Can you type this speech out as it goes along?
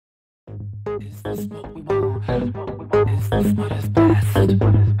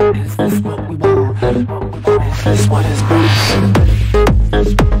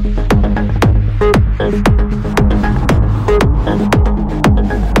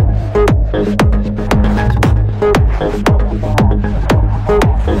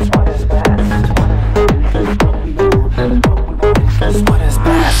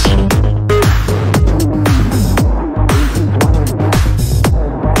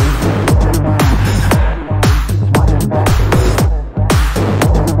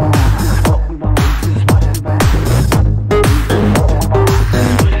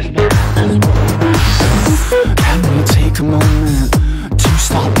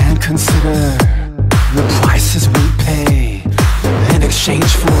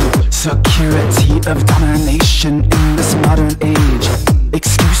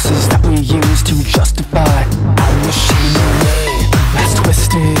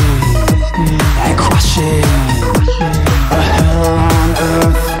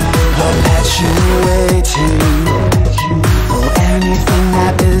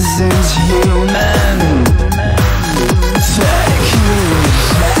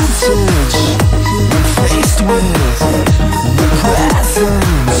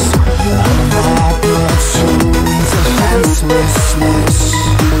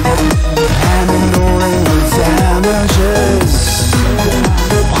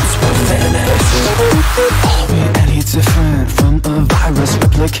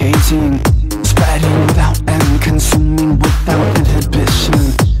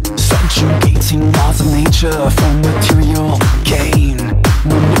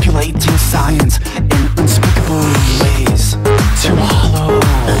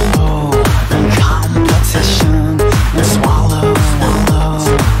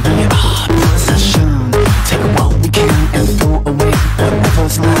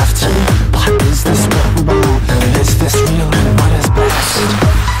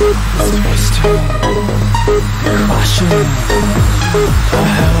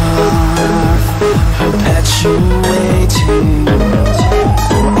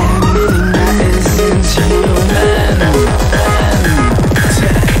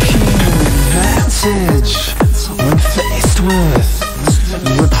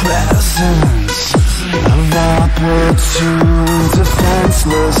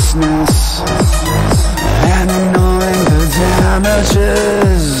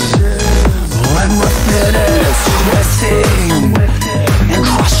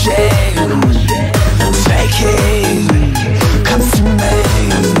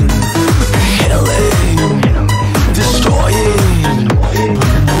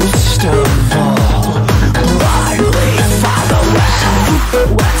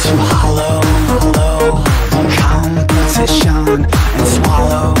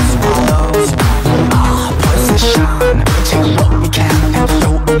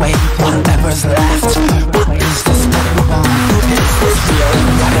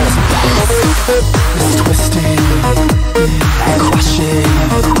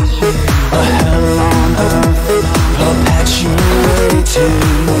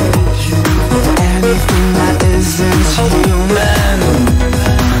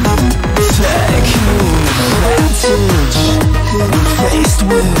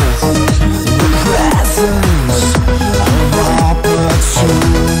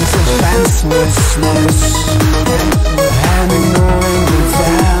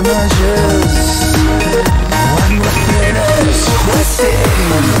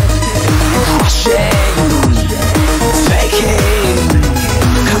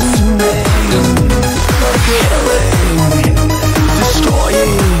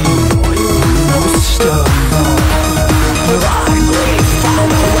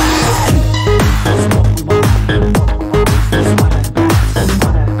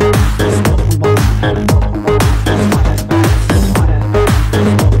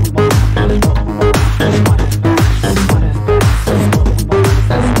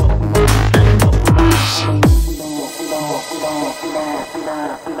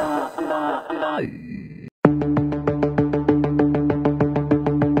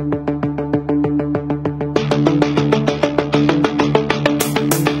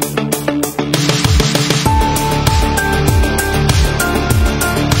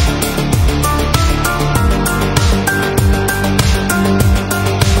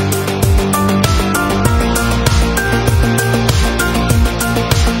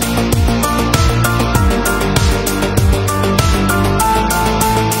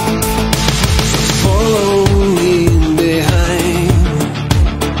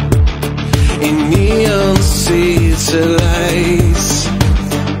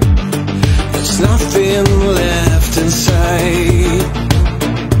nothing left inside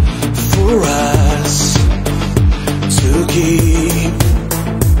for us to keep.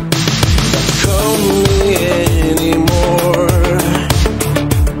 Don't call me anymore,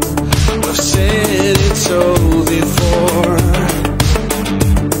 I've said it all before.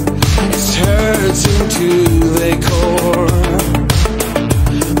 It's hurting to the core,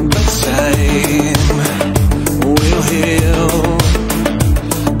 but time will heal.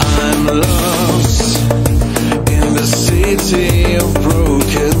 I'm lost in the city of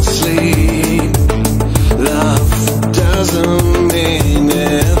broken sleep. Love doesn't mean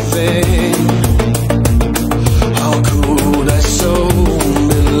anything. How could I so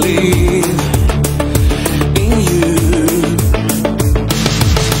believe in you?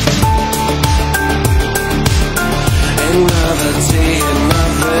 Another day,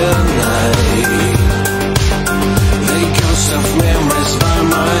 another night, the ghost of memories by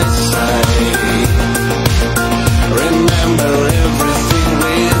my side. Remember everything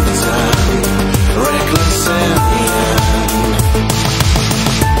we've done, reckless and young.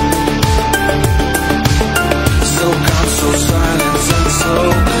 So calm, so silent and so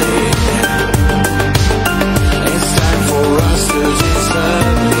clear. It's time for us to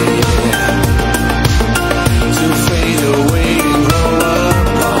disappear, to fade away and grow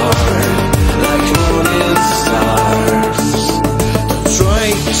apart like morning stars. Don't try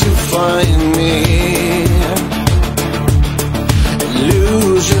to find me,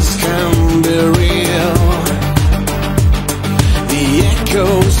 illusions can't be real. The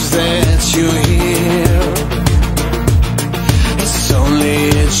echoes that you hear, it's only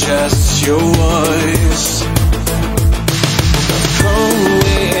just your voice. Don't call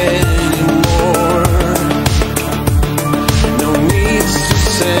me anymore, no need to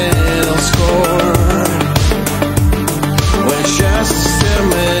settle score. We're just a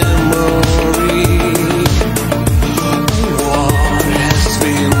memory of what has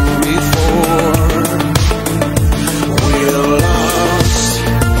been before. We're lost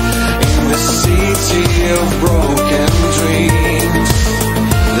in the city of broken dreams.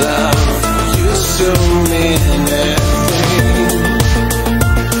 Love used to mean everything,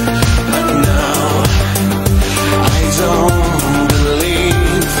 but now I don't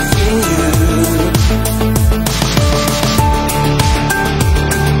believe in you.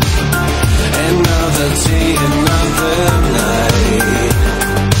 Another day, another night,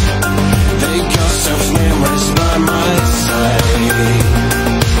 the ghost of memories by my side.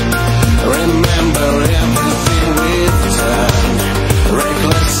 Remember everything we've done,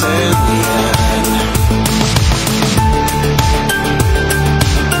 reckless and young.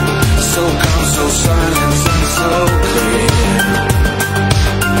 So calm, so silent and so clear.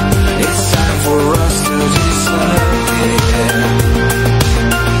 It's time for us to disappear,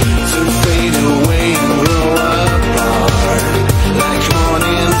 to fade away and grow apart like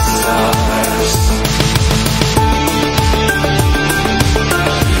morning stars.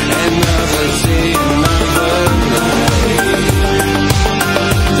 Another day, another night,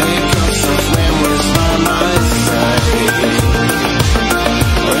 the ghost of memories by my side.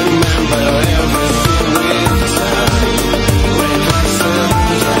 Remember everything we've done, reckless and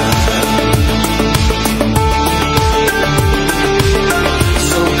young.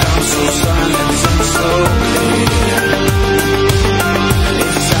 So calm, so silent and so clear.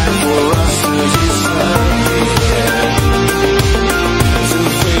 It's time for us to disappear, to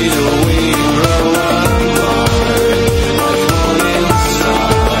fade away and grow apart like morning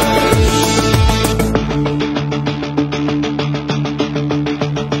stars.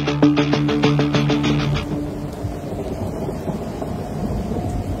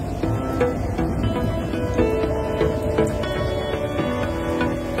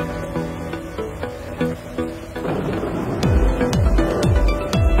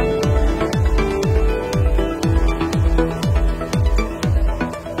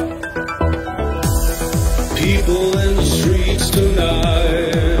 People in the streets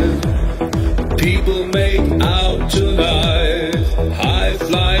tonight, people make out tonight.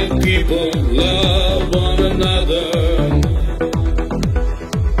 High-flying people love one another.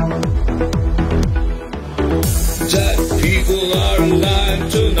 Dead people are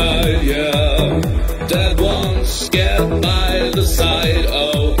alive tonight, yeah. Dead ones get by the side.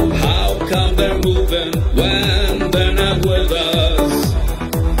 Oh, how come they're moving when they're not with us?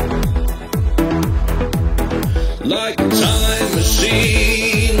 Like a time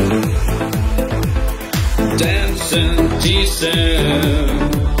machine, dancing, teasing.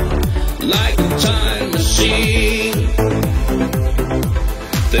 Like a time machine,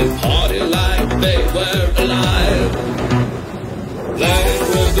 they party like they were alive. They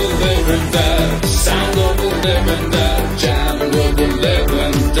were the living dead. living dead, jam with the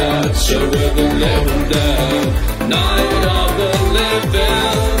living dead, chill with the living dead. Night of the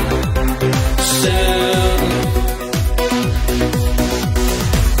living, sin.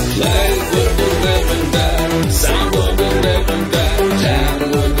 Play with the living dead, sound of the living dead, jam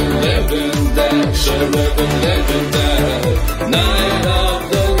with the living dead, chill with the living dead. Night of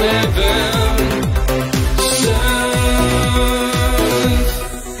the living, sin.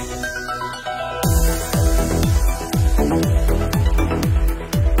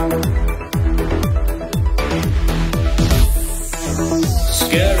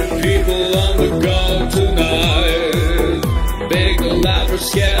 Scary people on the go tonight. Big loud,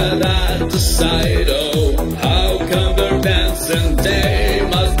 scared at the sight. Oh, how come they're dancing? They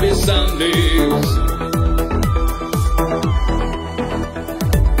must be zombies.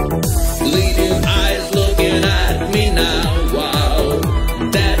 Bleeding eyes looking at me now. Wow,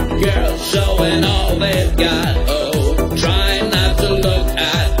 that girl showing all they've got. Oh, trying not to look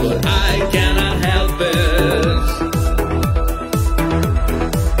at, but I cannot help it.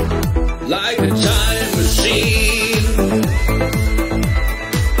 Like a time machine,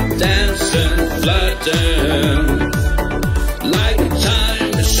 dancing, flirting. Like a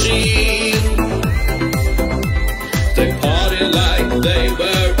time machine, they party like they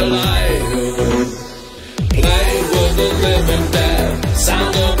were alive. Play with the living dead,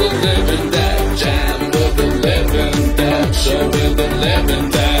 sound of the living dead, jam with the living dead, show with the living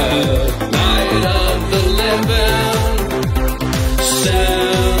dead. Night of the living,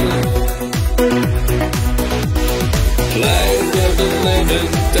 sound. Play with the living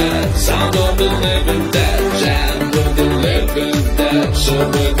dead, sound of the living dead, jam with the living dead, show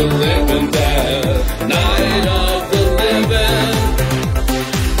with the living dead. Night of the living,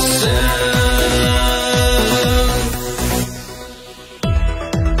 sound.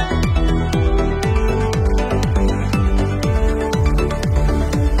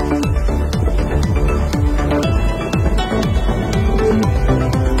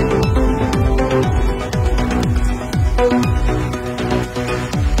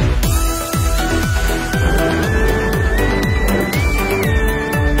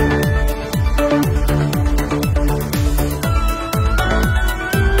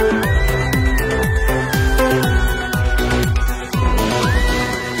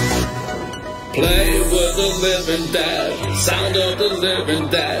 Play with the living dead, sound of the living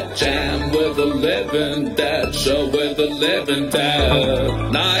dead, jam with the living dead, show with the living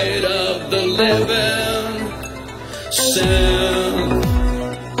dead. Night of the living, sound.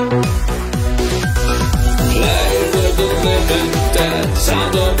 Play with the living dead,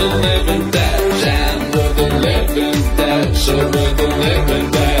 sound of the living dead, jam with the living dead, show with the living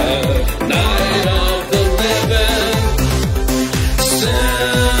dead. Night of the living, sound.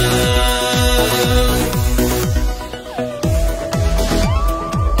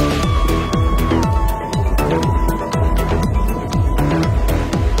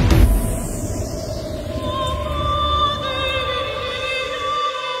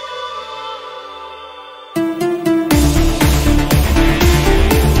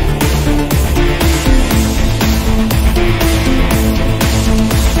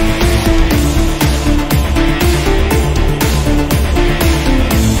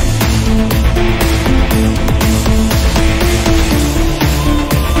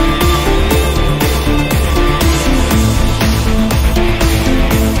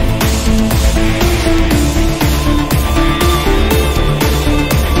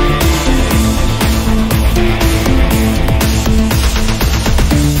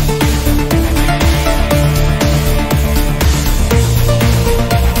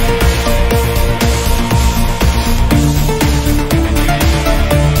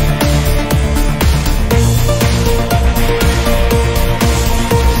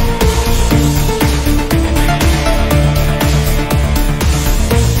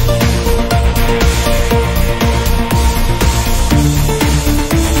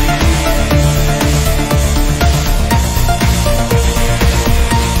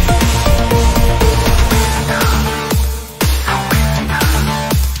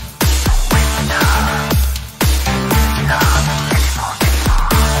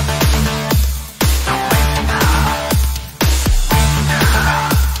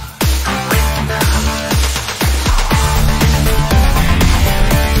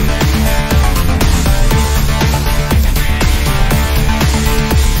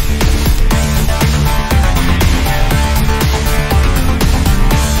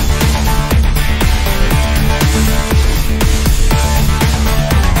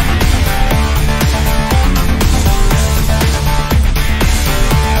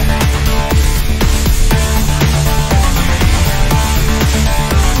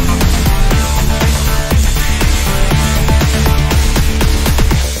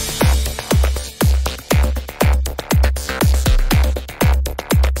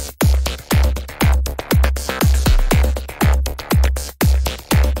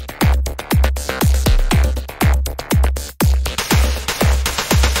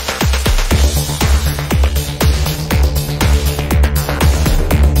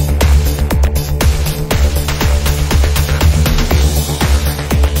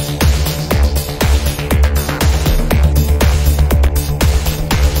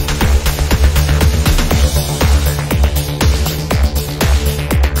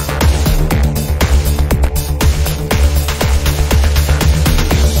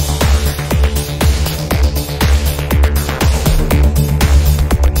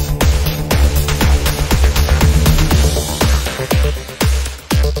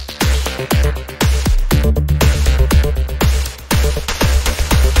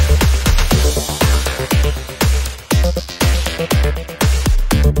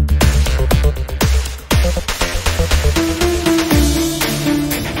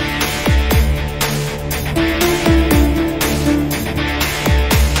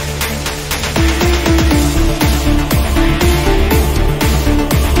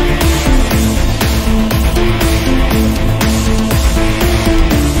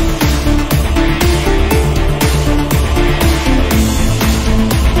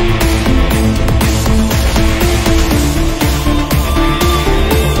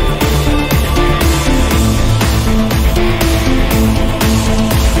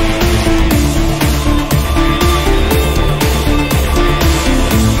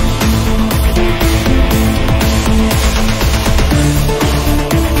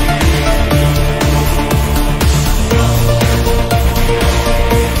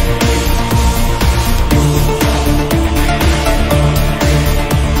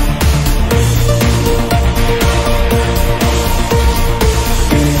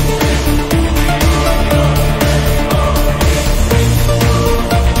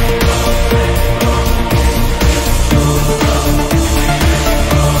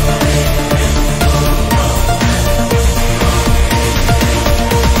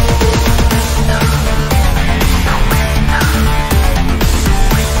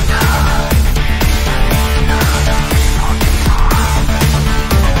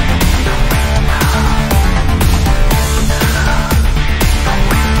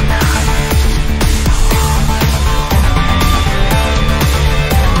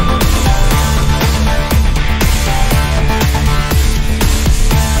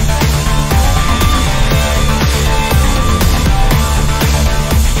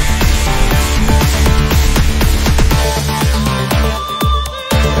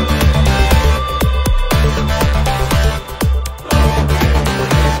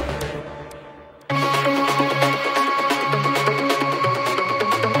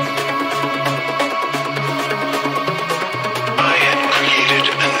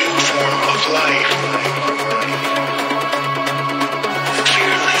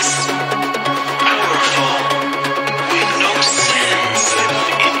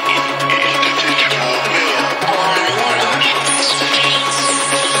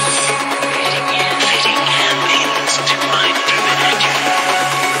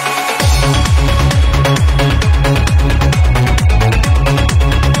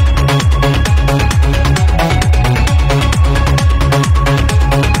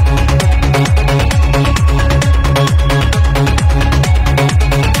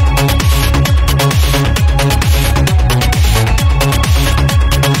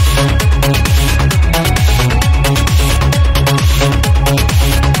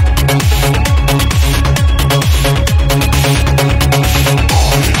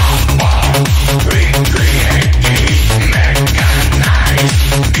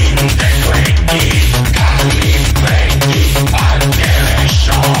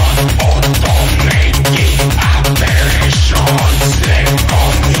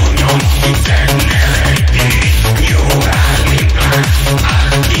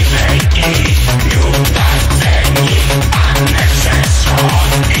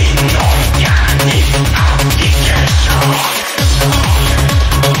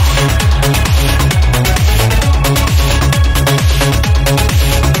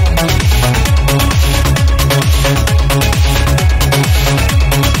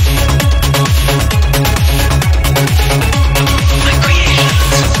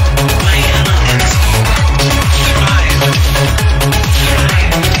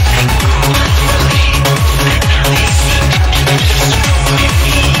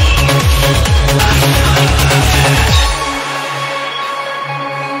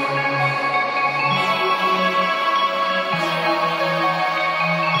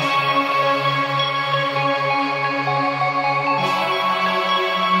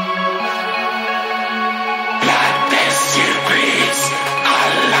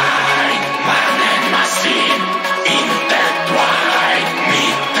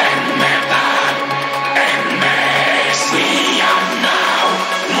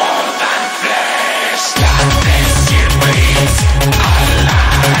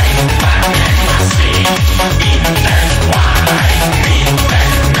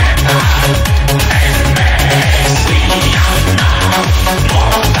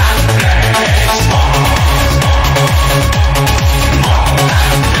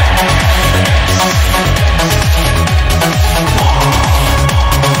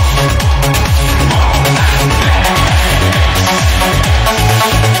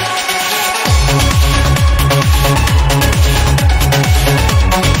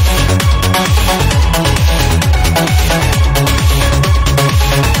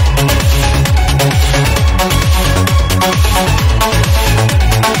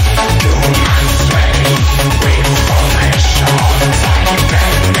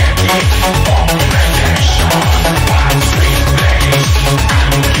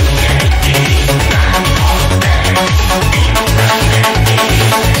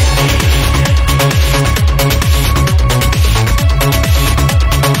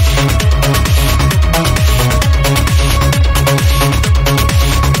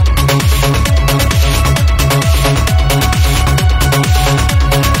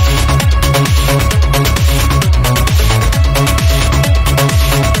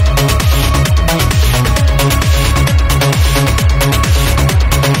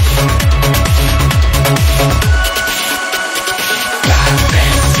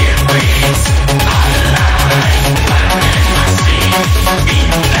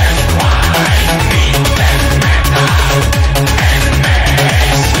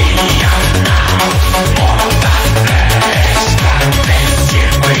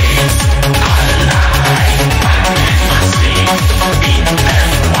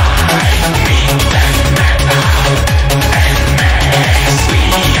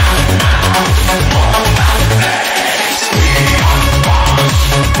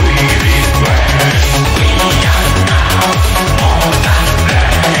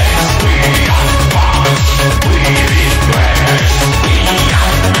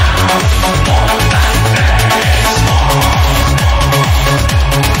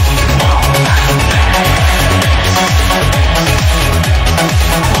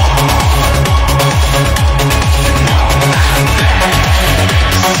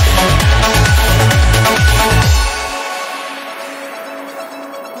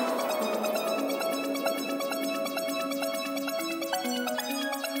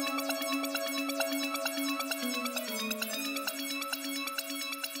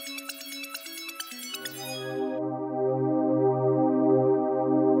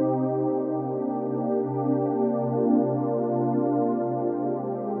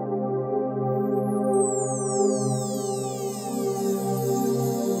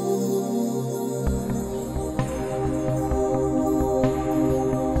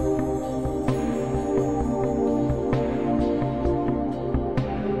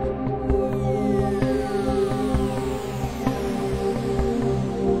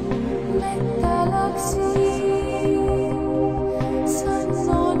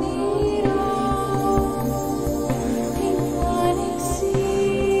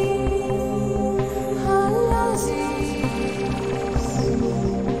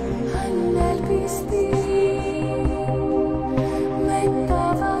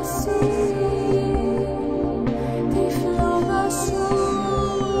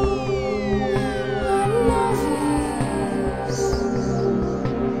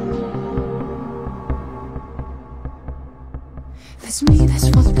 Σμίδες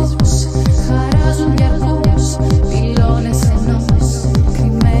φωτός χαράζουν διαρκώς πυλώνες ενός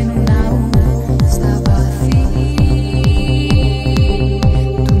κρυμμένου ναού στα βαθύ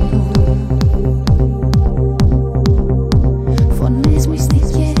του νου. Φωνές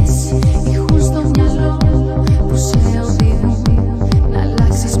μυστικές ηχούν στο μυαλό που σε οδηγούν να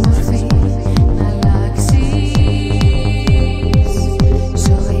αλλάξεις μορφή, να αλλάξεις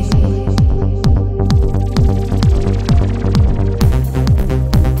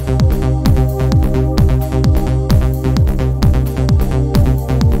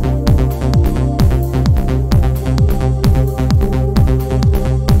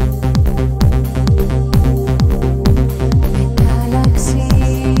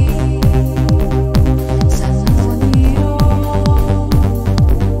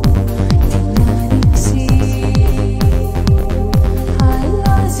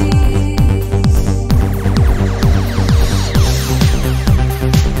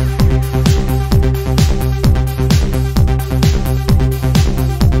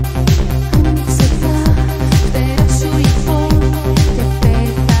ζωή.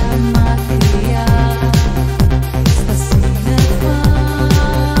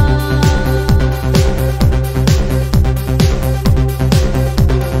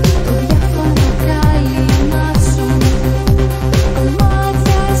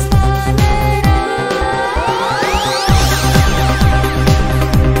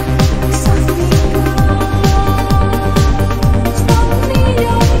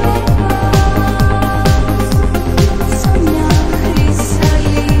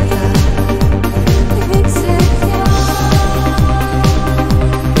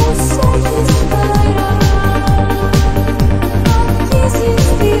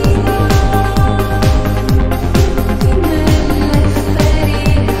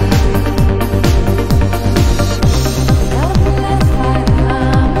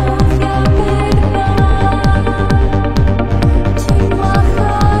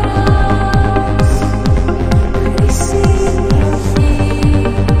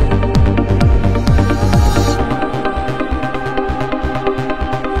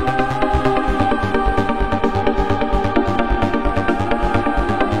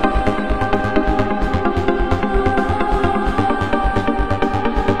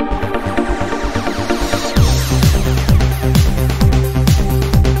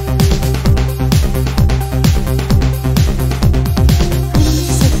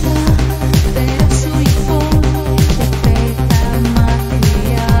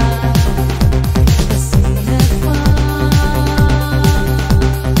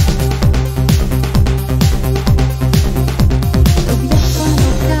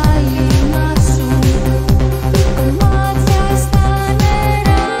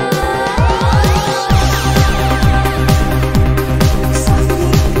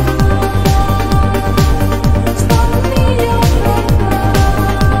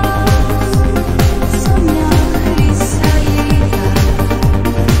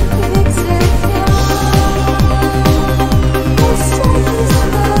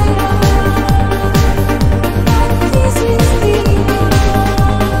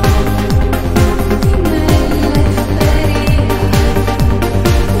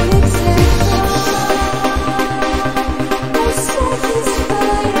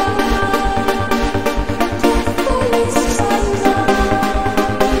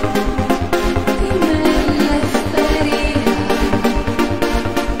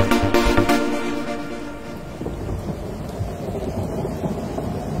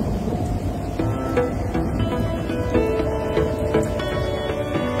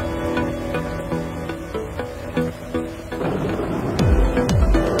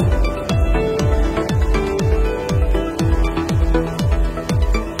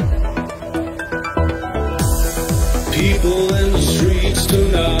 People in the streets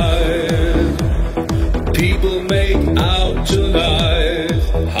tonight. People make out tonight.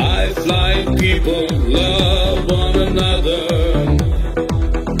 High-flying people love one another.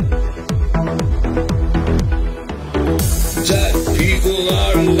 Dead people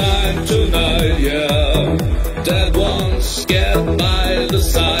are alive tonight, yeah. Dead ones get by the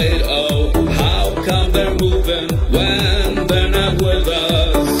side. Oh, how come they're moving when they're not with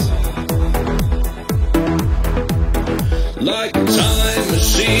us? Like a time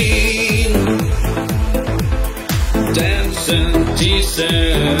machine, dancing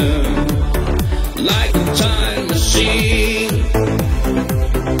decent. Like a time machine,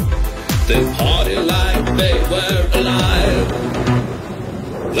 they party like they were alive.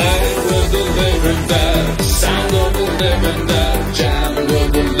 Playing with the living dead, sound of the living dead, jam with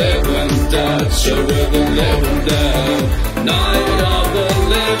the living dead, chill with the living dead. night of the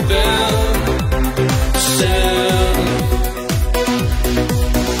living sound.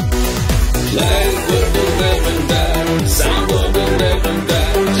 Play with the living dead, sound of the living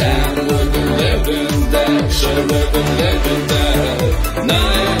dead, jam with the living dead, show with the living dead,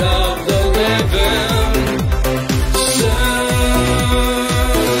 night of the living sound.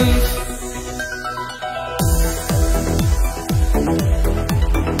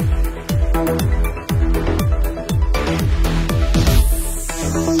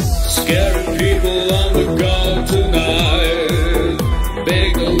 Scary people on the go tonight.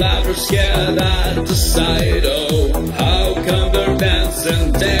 Big laughter scared at the sight. Oh, how come they're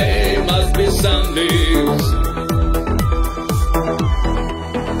dancing? They must be zombies.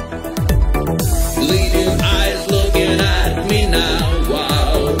 Bleeding eyes looking at me now.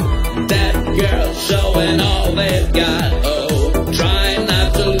 Wow, that girl showing all they've got. Oh, trying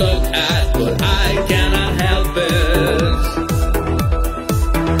not to look at, but I cannot help it.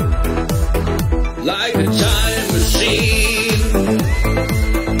 Like a time machine,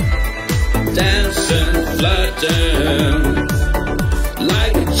 dancing, flirting.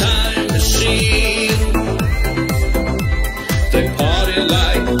 Like a time machine, they party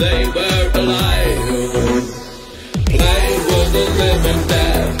like they were alive. Play with the living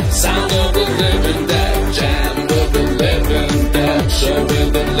dead, sound of the living dead, jam with the living dead, show with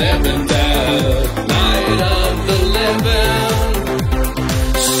the living dead, night of the living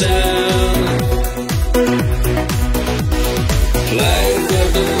sound. Play with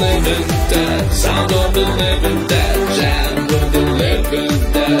the living dead, sound of the living dead, jam with the living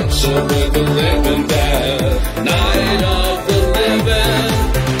dead, show with the living dead, night of the living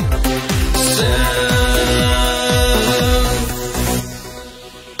sound.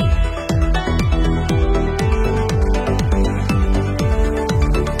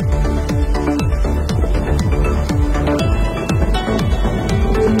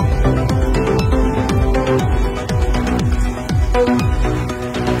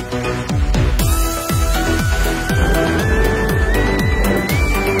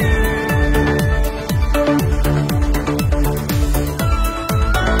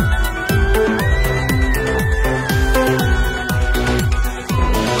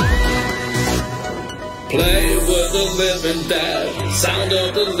 Play with the living dead, sound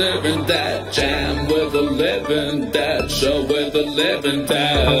of the living dead, jam with the living dead, show with the living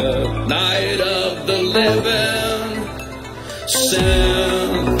dead, night of the living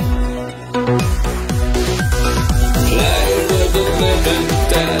sound. Play with the living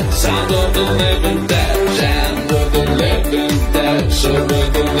dead, sound of the living dead, jam with the living dead, show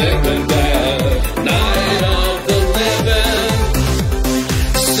with the living dead.